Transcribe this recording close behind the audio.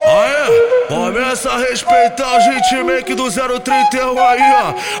Começa a respeitar os hitmakers do 031 aí,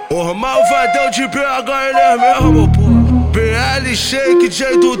 ó. O malvadão de BH, ele é mesmo, pô. BL, SHEIK,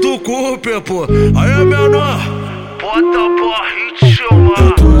 J do Cooper, pô. Aí, menor, bota pra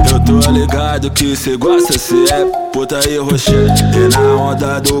ritmar. Eu tô ligado que cê gosta, cê é puta e rocheira. E na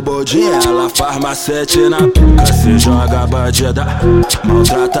onda do boldinho ela faz macete na pica. Cê joga bandida,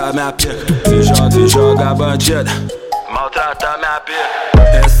 maltrata minha pica. Cê joga bandida, maltrata minha pica.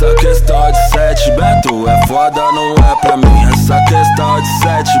 Essa questão de 7 Beto é foda, não é pra mim. Essa questão de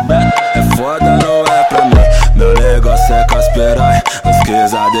 7 Beto é foda, não é pra mim. Meu negócio é caspirar,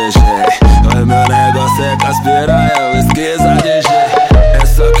 esqueza de jeito. Meu negócio é caspirar, esqueza de jeito.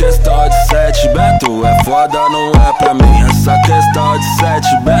 Essa questão de 7 Beto é foda, não é pra mim. Essa questão de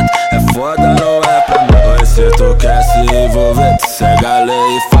 7 Beto é foda, não é pra mim. Oi, se tu quer se envolver, tu segue a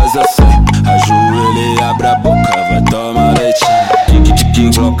lei e faz assim. Ajoelha e abre a boca, vai tomar leitinho.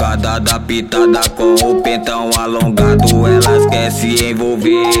 Glocada da pitada com o pentão alongado, elas quer se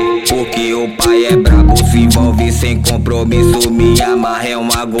envolver. Porque o pai é brabo, se envolve sem compromisso. Me amarra é um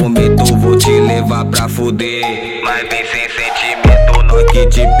argumento, vou te levar pra fuder. Mas vem sem sentimento, nós que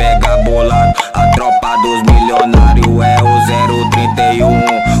te pega bolado. A tropa dos milionários é o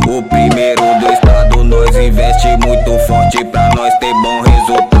 031, o primeiro do estado. Nós investe muito forte pra nós ter bom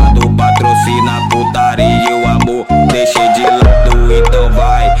resultado. Patrocina putaria e o amor deixa de lado. Então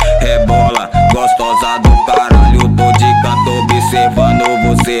vai, rebola, gostosa do caralho. Tô de canto observando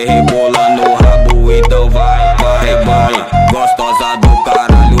você rebolando o rabo. Então vai, rebola, gostosa do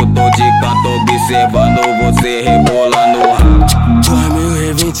caralho. Tô de canto observando você rebolando o rabo.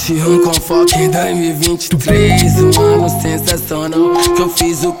 2021 com foco em 2023. Um ano sensacional, que eu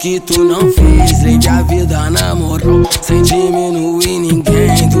fiz o que tu não fez. Lei a vida na moral, sem diminuir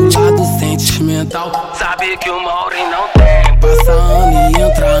ninguém. Do lado sentimental, sabe que o Maurinho não tem. Passa ano e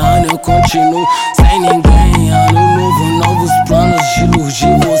entra ano, eu continuo sem ninguém. Ano novo, novos planos de luz de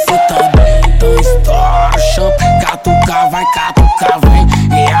você também. Então estoura, champa, catuca, vai catuca, vem.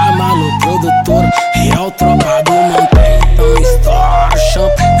 E a Malu produtora, real tropa do mantém. Então estoura,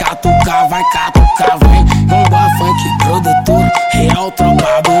 champa, catuca, vai catuca, vem. Bomba funk produtora, real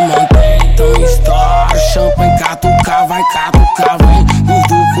tropa do mantém. Então estoura, champa, catuca, vai catuca, vem.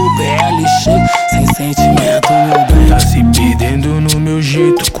 Do BL, SHEIK, sem sentimento, meu bem. Tá se perdendo no meu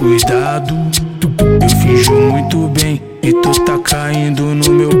jeito, cuidado. Eu finjo muito bem e tu tá caindo no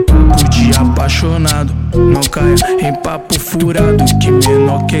meu papo de apaixonado. Não caia em papo furado, que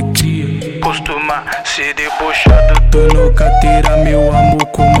menor que é cria costuma ser debochado. Tô no carteira, meu amor,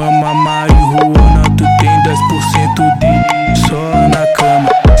 como a marihuana. Tu tem 10% dele só na cama.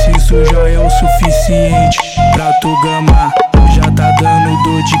 Se isso já é o suficiente pra tu gamar, já tá dando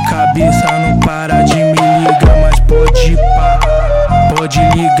dor de cabeça, não para de me ligar. Mas pode pá, pode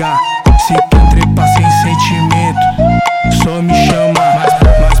ligar. Se quer trepar sem sentimento, só me chamar.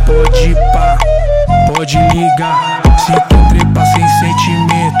 Mas pode pá, pode ligar. Se quer trepar sem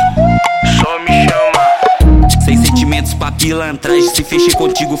sentimento, só me chamar. Sem sentimentos pra pilantragem, se fechei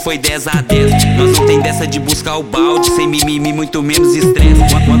contigo foi 10 a 10. Nós não tem dessa de buscar o balde, sem mimimi, muito menos estresse.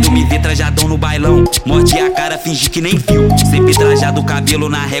 Quando me vê trajadão no bailão, morde a cara, finge que nem viu. Sempre trajado, cabelo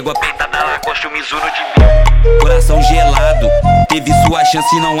na régua, peitada lá, costume Mizuno de mil. Coração gelado, teve sua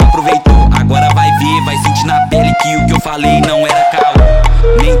chance e não aproveitou. Agora vai ver, vai sentir na pele que o que eu falei não era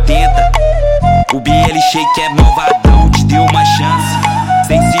caô. Nem tenta, o BL SHEIK é malvadão, te deu uma chance.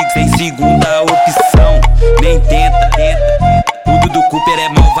 Sem segunda opção, nem tenta. O do Cooper é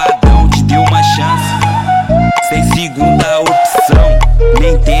malvadão, te deu uma chance. Sem segunda opção,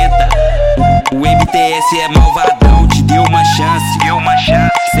 nem tenta. O MTS é malvadão, te deu uma chance.